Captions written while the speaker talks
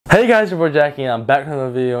Hey guys, your boy Jacky and I'm back with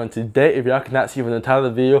another video, and today, if y'all cannot see from the title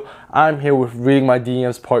of the video, I'm here with reading my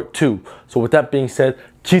DMs part 2. So with that being said,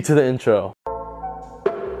 cue to the intro.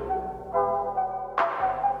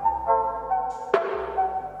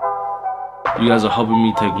 You guys are helping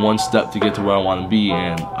me take one step to get to where I want to be,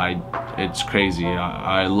 and it's crazy.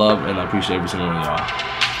 I love and I appreciate every single one of y'all.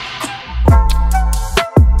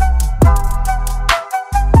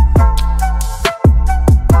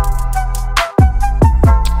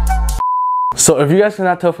 So if you guys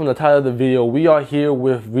cannot tell from the title of the video, we are here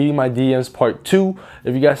with reading my DMs part 2.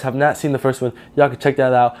 If you guys have not seen the first one, y'all can check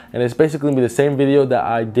that out. And it's basically gonna be the same video that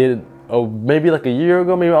I did maybe like a year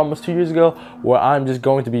ago, maybe almost 2 years ago, where I'm just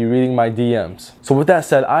going to be reading my DMs. So with that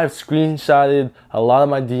said, I've screenshotted a lot of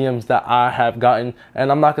my DMs that I have gotten,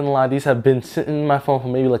 and I'm not gonna lie, these have been sitting in my phone for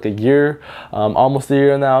maybe like a year, almost a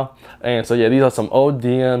year now. And so yeah, these are some old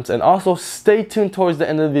DMs. And also stay tuned towards the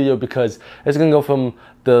end of the video, because it's gonna go from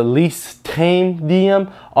the least tame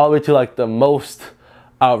DM all the way to like the most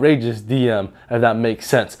outrageous DM, if that makes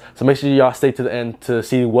sense. So make sure y'all stay to the end to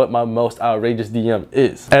see what my most outrageous DM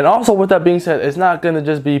is. And also, with that being said, it's not gonna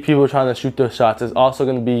just be people trying to shoot their shots. It's also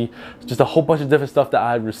gonna be just a whole bunch of different stuff that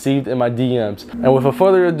I've received in my DMs. And without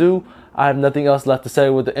further ado, I have nothing else left to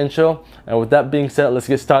say with the intro. And with that being said, let's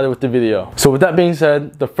get started with the video. So with that being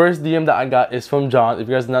said, the first DM that I got is from John. If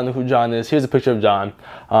you guys do not know who John is, here's a picture of John.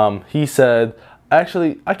 He said,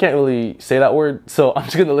 actually, I can't really say that word, so I'm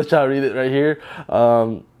just gonna let y'all read it right here.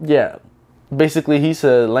 Yeah, basically he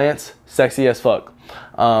said, Lance, sexy as fuck.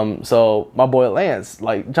 So my boy Lance,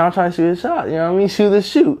 like, John trying to shoot his shot, you know what I mean? Shoot his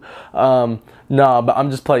shoot. Nah, but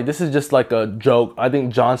I'm just playing. This is just like a joke. I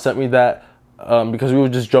think John sent me that because we were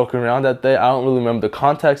just joking around that day. I don't really remember the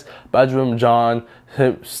context, but I just remember John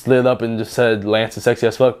slid up and just said Lance is sexy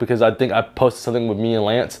as fuck, because I think I posted something with me and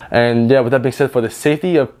Lance. And yeah, with that being said, for the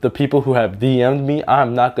safety of the people who have DM'd me,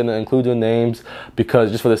 I'm not gonna include their names,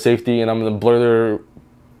 because just for the safety, and I'm gonna blur their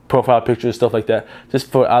profile pictures, stuff like that,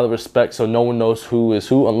 just for out of respect, so no one knows who is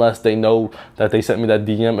who unless they know that they sent me that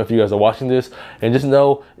DM, if you guys are watching this. And just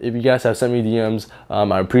know, if you guys have sent me DMs,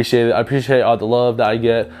 I appreciate it. I appreciate all the love that I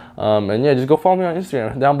get. And yeah, just go follow me on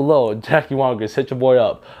Instagram down below, Jacky Wongers, hit your boy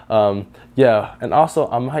up. Yeah, and also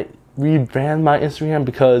I might rebrand my Instagram,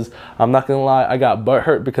 because I'm not gonna lie, I got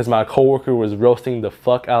butthurt because my coworker was roasting the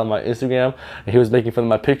fuck out of my Instagram and he was making fun of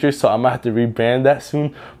my pictures, so I might have to rebrand that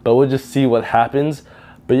soon, but we'll just see what happens.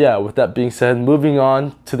 But yeah, with that being said, moving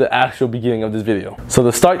on to the actual beginning of this video. So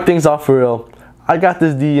to start things off for real, I got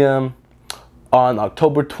this DM on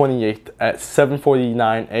October 28th at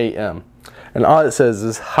 7:49 a.m. And all it says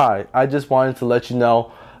is, hi, I just wanted to let you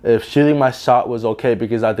know if shooting my shot was okay,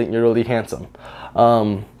 because I think you're really handsome.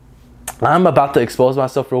 I'm about to expose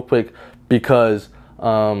myself real quick, because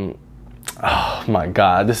oh my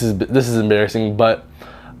god, this is embarrassing. But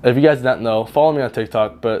if you guys do not know, follow me on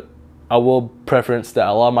TikTok, but I will preference that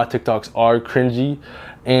a lot of my TikToks are cringy,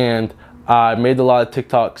 and I made a lot of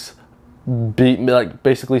TikToks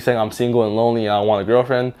basically saying I'm single and lonely and I want a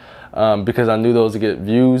girlfriend, because I knew those would get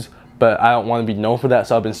views, but I don't want to be known for that.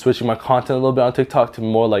 So I've been switching my content a little bit on TikTok to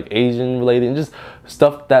more like Asian related and just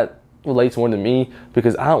stuff that relates more to me,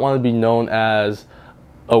 because I don't want to be known as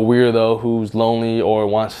a weirdo who's lonely or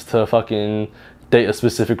wants to fucking date a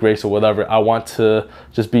specific race or whatever. I want to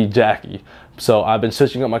just be Jacky. So I've been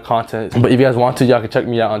switching up my content. But if you guys want to, y'all can check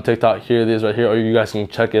me out on TikTok. Here it is right here, or you guys can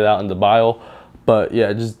check it out in the bio. But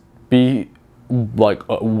yeah, just be like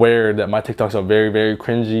aware that my TikToks are very, very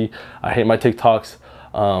cringy. I hate my TikToks,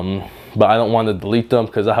 but I don't want to delete them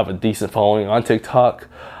because I have a decent following on TikTok.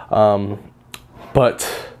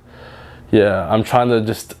 But yeah, I'm trying to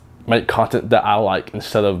just make content that I like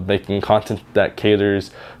instead of making content that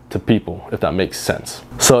caters to people, if that makes sense.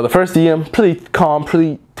 So the first DM, pretty calm,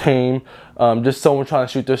 pretty tame, just someone trying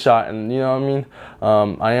to shoot their shot, and you know what I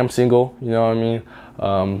mean. I am single, you know what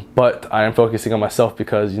I mean, but I am focusing on myself,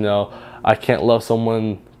 because you know I can't love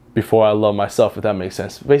someone before I love myself, if that makes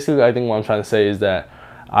sense. Basically, I think what I'm trying to say is that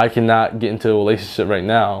I cannot get into a relationship right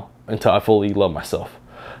now until I fully love myself.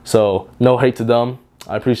 So no hate to them,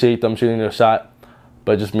 I appreciate them shooting their shot,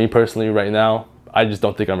 but just me personally right now, I just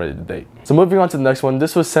don't think I'm ready to date. So moving on to the next one.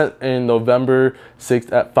 This was sent in November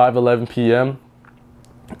 6th at 5:11 p.m.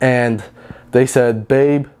 And they said,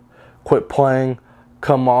 babe, quit playing.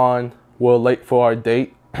 Come on, we're late for our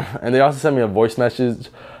date. And they also sent me a voice message,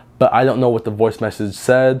 but I don't know what the voice message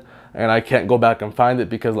said. And I can't go back and find it,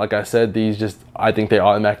 because like I said, I think they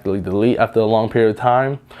automatically delete after a long period of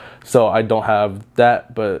time. So I don't have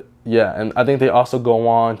that, but yeah. And I think they also go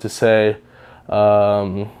on to say,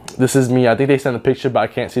 This is me. I think they sent a picture, but I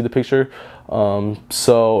can't see the picture.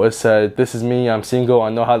 So it said, this is me, I'm single, I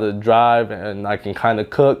know how to drive, and I can kind of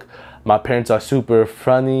cook. My parents are super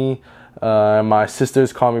funny. My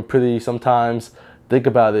sisters call me pretty sometimes. Think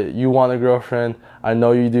about it. You want a girlfriend? I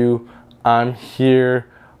know you do. I'm here.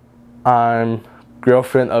 I'm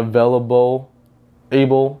girlfriend available.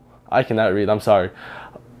 Able. I cannot read. I'm sorry.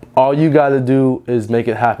 All you gotta do is make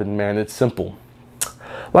it happen, man. It's simple.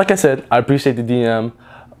 Like I said, I appreciate the DM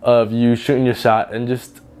of you shooting your shot, and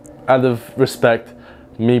just out of respect,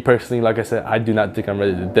 me personally, like I said, I do not think I'm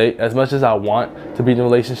ready to date. As much as I want to be in a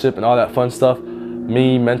relationship and all that fun stuff,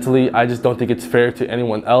 me mentally, I just don't think it's fair to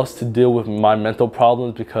anyone else to deal with my mental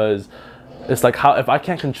problems, because it's like, how if I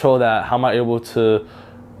can't control that, how am I able to,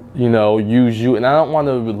 you know, use you? And I don't want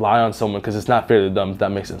to rely on someone, because it's not fair to them, if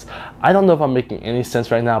that makes sense. I don't know if I'm making any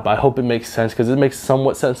sense right now, but I hope it makes sense, because it makes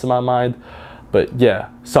somewhat sense in my mind. But yeah,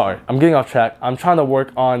 sorry, I'm getting off track. I'm trying to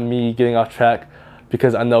work on me getting off track,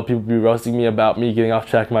 because I know people be roasting me about me getting off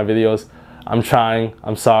track in my videos. I'm trying.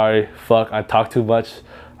 I'm sorry. Fuck, I talk too much.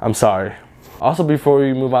 I'm sorry. Also, before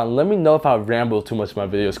we move on, let me know if I ramble too much in my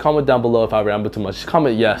videos. Comment down below if I ramble too much. Just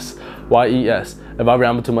comment yes, Y-E-S. If I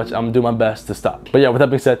ramble too much, I'm gonna do my best to stop. But yeah, with that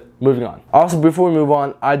being said, moving on. Also, before we move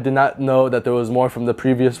on, I did not know that there was more from the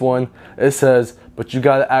previous one. It says, but you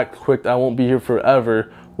gotta act quick, I won't be here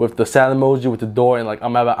forever, with the sad emoji with the door and like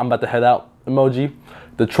I'm about to head out emoji.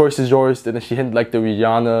 The choice is yours. And then she hit like the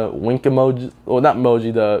Rihanna wink emoji, or not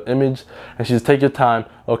emoji, the image, and she just, take your time.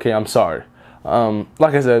 Okay, I'm sorry.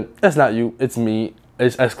 Like I said, it's not you, it's me.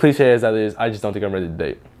 It's as cliche as that is, I just don't think I'm ready to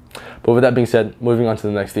date. But with that being said, moving on to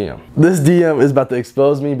the next DM. This DM is about to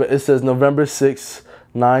expose me, but it says November 6th,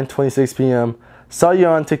 9:26 p.m. Saw you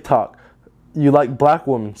on TikTok. You like black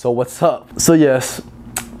women, so what's up? So yes,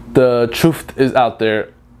 the truth is out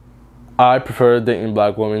there. I prefer dating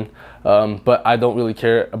black women, but I don't really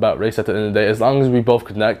care about race at the end of the day, as long as we both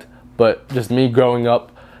connect. But just me growing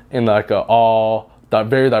up in like a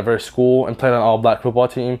very diverse school and playing on an all black football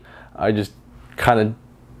team, I just kind of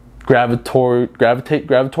gravitate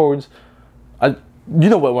towards, you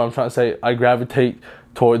know what I'm trying to say, I gravitate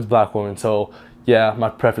towards black women. So yeah, my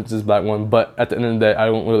preference is black women, but at the end of the day, I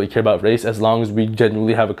don't really care about race, as long as we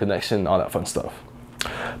genuinely have a connection and all that fun stuff.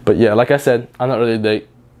 But yeah, like I said, I'm not ready to date.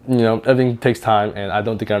 You know, everything takes time, and I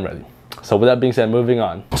don't think I'm ready. So with that being said, moving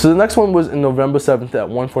on. So the next one was in November 7th at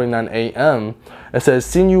 1:49 a.m. It says,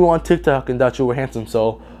 seen you on TikTok and thought you were handsome,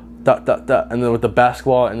 so ... and then with the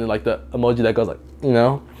basketball and then like the emoji that goes like, you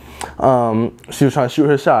know, she was trying to shoot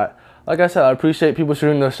her shot. Like I said, I appreciate people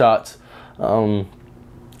shooting their shots. And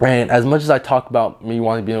as much as I talk about me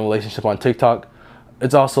wanting to be in a relationship on TikTok,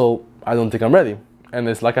 it's also, I don't think I'm ready. And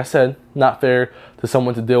it's, like I said, not fair to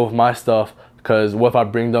someone to deal with my stuff, because what if I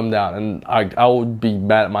bring them down? And I would be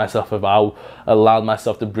mad at myself if I allowed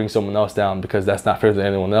myself to bring someone else down, because that's not fair to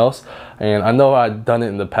anyone else. And I know I've done it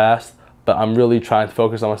in the past, but I'm really trying to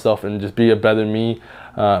focus on myself and just be a better me,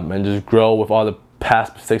 and just grow with all the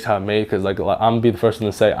past mistakes I've made. Because like I'm gonna be the first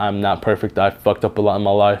one to say I'm not perfect. I fucked up a lot in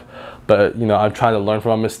my life, but you know, I'm trying to learn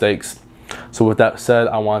from my mistakes. So with that said,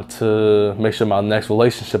 I want to make sure my next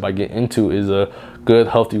relationship I get into is a good,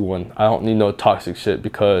 healthy one. I don't need no toxic shit,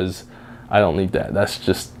 because I don't need that. That's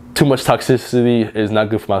just too much toxicity, is not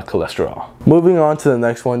good for my cholesterol. Moving on to the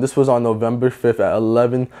next one. This was on November 5th at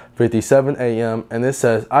 11:57 a.m. and it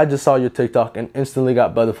says, I just saw your TikTok and instantly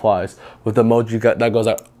got butterflies, with the emoji that goes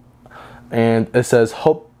out. And it says,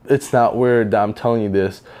 hope it's not weird that I'm telling you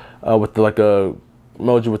this, with the, like a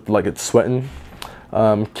emoji with like it's sweating.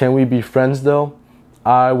 Can we be friends though?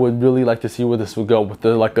 I would really like to see where this would go, with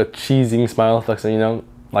the like a cheesing smile effect, you know,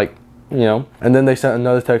 like, you know. And then they sent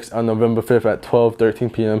another text on November 5th at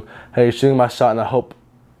 12:13 p.m. Hey, shooting my shot and I hope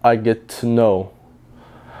I get to know.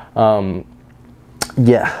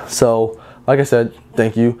 Yeah, so like I said,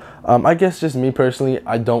 thank you. I guess just me personally,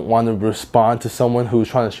 I don't want to respond to someone who's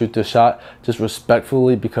trying to shoot their shot, just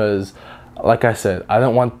respectfully, because like I said, I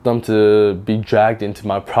don't want them to be dragged into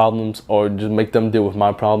my problems or just make them deal with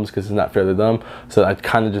my problems, because it's not fair to them. So I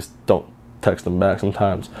kind of just don't text them back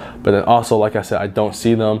sometimes. But then also, like I said, I don't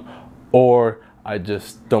see them, or I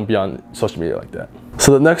just don't be on social media like that.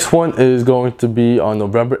 So the next one is going to be on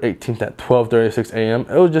November 18th at 12:36 a.m.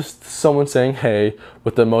 It was just someone saying hey,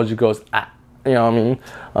 with the emoji goes ah. You know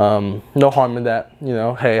what I mean? No harm in that, you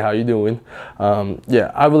know, hey, how you doing?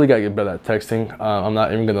 Yeah, I really gotta get better at texting. I'm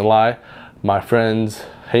not even gonna lie. My friends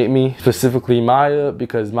hate me, specifically Maya,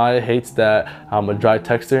 because Maya hates that I'm a dry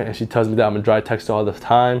texter, and she tells me that I'm a dry texter all the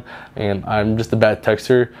time, and I'm just a bad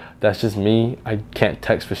texter. That's just me. I can't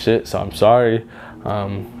text for shit, so I'm sorry.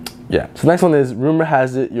 yeah. So next one is, rumor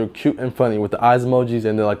has it you're cute and funny, with the eyes emojis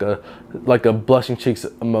and then like a blushing cheeks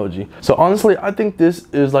emoji. So honestly, I think this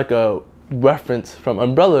is like a reference from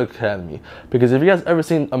Umbrella Academy, because if you guys ever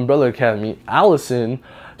seen Umbrella Academy, Allison,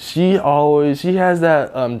 she has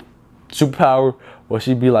that superpower where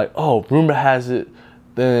she'd be like, oh, rumor has it,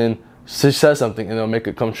 then she says something and it'll make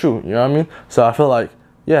it come true. You know what I mean? So I feel like,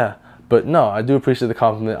 yeah. But no, I do appreciate the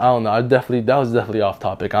compliment. I don't know, that was definitely off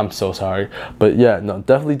topic. I'm so sorry. But yeah, no,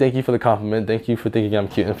 definitely thank you for the compliment. Thank you for thinking I'm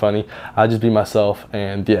cute and funny. I just be myself,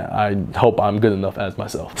 and yeah, I hope I'm good enough as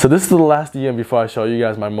myself. So this is the last DM before I show you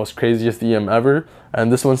guys my most craziest DM ever.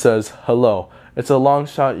 And this one says, hello. It's a long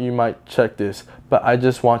shot you might check this, but I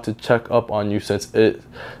just want to check up on you since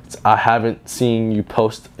I haven't seen you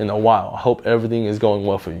post in a while. I hope everything is going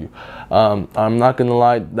well for you. I'm not gonna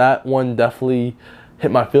lie, that one definitely hit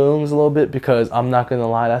my feelings a little bit, because I'm not gonna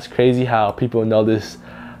lie, that's crazy how people notice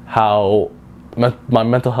how my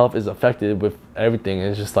mental health is affected with everything.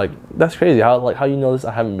 It's just like, that's crazy how you notice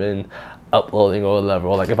I haven't been uploading or whatever,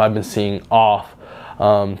 or like if I've been seeing off.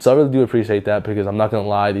 So I really do appreciate that, because I'm not gonna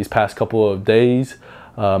lie, these past couple of days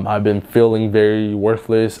I've been feeling very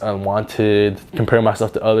worthless, unwanted, comparing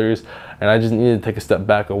myself to others, and I just needed to take a step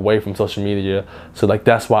back away from social media. So like,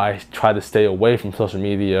 that's why I try to stay away from social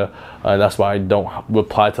media. That's why I don't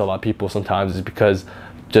reply to a lot of people sometimes, is because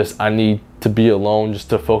just I need to be alone, just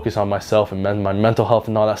to focus on myself and my mental health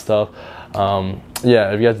and all that stuff.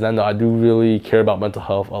 Yeah, if you guys didn't know, I do really care about mental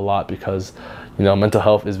health a lot, because you know, mental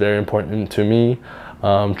health is very important to me.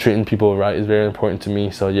 Treating people right is very important to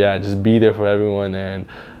me. So yeah, just be there for everyone, and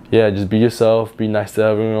yeah, just be yourself, be nice to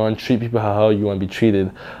everyone, treat people how you want to be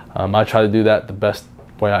treated. I try to do that the best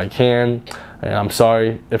way I can, and I'm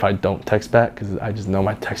sorry if I don't text back, because I just know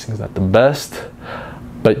my texting is not the best.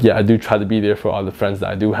 But yeah, I do try to be there for all the friends that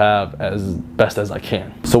I do have as best as I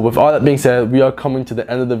can. So with all that being said, we are coming to the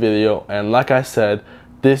end of the video, and like I said,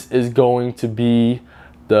 this is going to be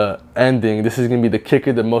the ending. This is gonna be the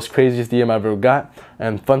kicker, the most craziest DM I've ever got.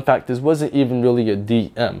 And fun fact, this wasn't even really a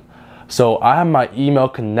DM. So I have my email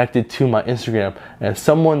connected to my Instagram, and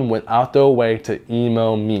someone went out their way to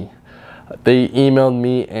email me. They emailed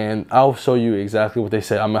me, and I'll show you exactly what they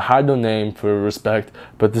said. I'm gonna hide their name for respect,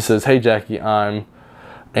 but this says, hey Jackie, I'm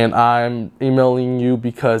emailing you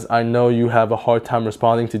because I know you have a hard time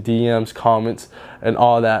responding to DMs, comments, and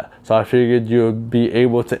all that. So I figured you'd be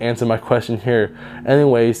able to answer my question here.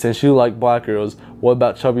 Anyway, since you like black girls, what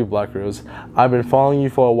about chubby black girls? I've been following you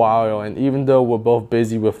for a while, and even though we're both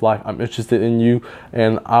busy with life, I'm interested in you,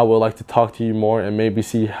 and I would like to talk to you more and maybe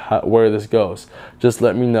see where this goes. Just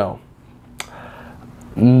let me know.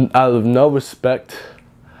 Out of no respect,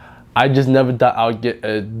 I just never thought I would get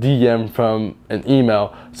a DM from an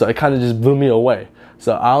email, so it kind of just blew me away.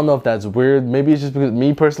 So I don't know if that's weird. Maybe it's just because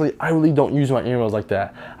me personally, I really don't use my emails like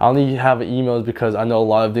that. I only have emails because I know a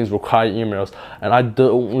lot of things require emails, and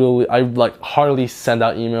I like hardly send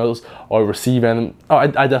out emails or receive them. Oh, I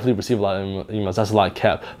definitely receive a lot of emails. That's a lot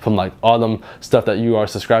kept from like all them stuff that you are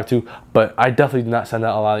subscribed to, but I definitely do not send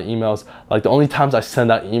out a lot of emails. Like the only times I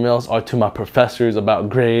send out emails are to my professors about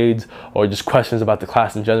grades or just questions about the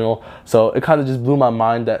class in general. So it kind of just blew my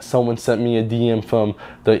mind that someone sent me a DM from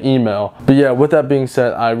the email. But yeah, with that being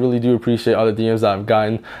said, I really do appreciate all the DMs that I've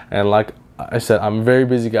gotten, and like I said, I'm a very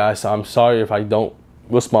busy guy, so I'm sorry if I don't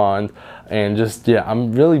respond. And just, yeah,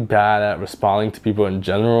 I'm really bad at responding to people in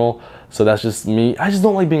general, so that's just me. I just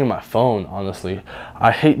don't like being on my phone, honestly.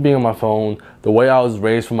 I hate being on my phone. The way I was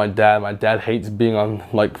raised from my dad hates being on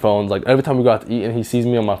like phones. Like every time we go out to eat and he sees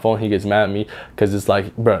me on my phone, he gets mad at me, because it's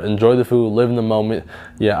like, bro, enjoy the food, live in the moment.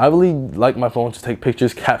 Yeah, I really like my phone to take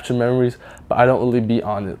pictures, capture memories, but I don't really be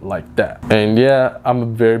on it like that. And yeah, I'm a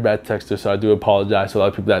very bad texter, so I do apologize to a lot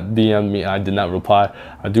of people that DM'd me and I did not reply.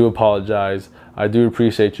 I do apologize. I do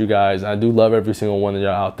appreciate you guys. I do love every single one of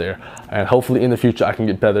y'all out there, and hopefully in the future I can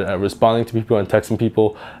get better at responding to people and texting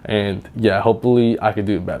people, and yeah, hopefully I can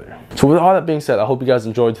do it better. So with all that being said, I hope you guys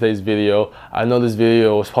enjoyed today's video. I know this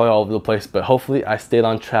video was probably all over the place, but hopefully I stayed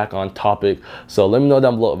on track, on topic. So let me know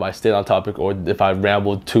down below if I stayed on topic or if I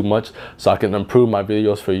rambled too much, so I can improve my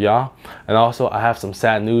videos for y'all. And also, I have some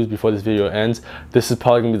sad news before this video ends. This is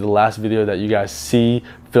probably gonna be the last video that you guys see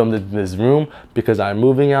filmed in this room, because I'm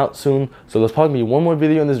moving out soon. So there's probably be one more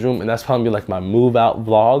video in this room, and that's probably like my move out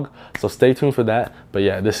vlog. So stay tuned for that. But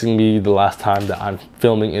yeah, this is gonna be the last time that I'm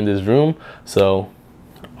filming in this room. So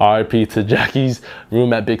RIP to Jacky's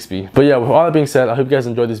room at Bixby. But yeah, with all that being said, I hope you guys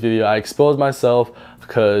enjoyed this video. I exposed myself,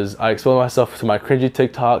 because I exposed myself to my cringy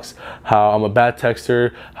TikToks, how I'm a bad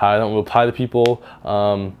texter, how I don't reply to people.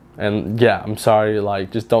 And yeah, I'm sorry,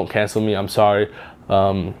 like, just don't cancel me, I'm sorry.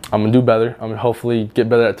 I'm gonna do better. I'm gonna hopefully get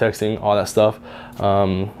better at texting, all that stuff.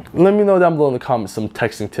 Let me know down below in the comments some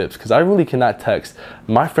texting tips, because I really cannot text.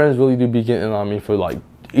 My friends really do be getting on me for like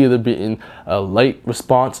either being a late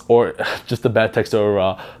response or just a bad text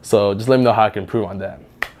overall. So just let me know how I can improve on that.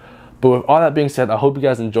 But with all that being said, I hope you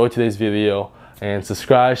guys enjoyed today's video, and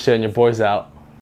subscribe, share, and your boys out.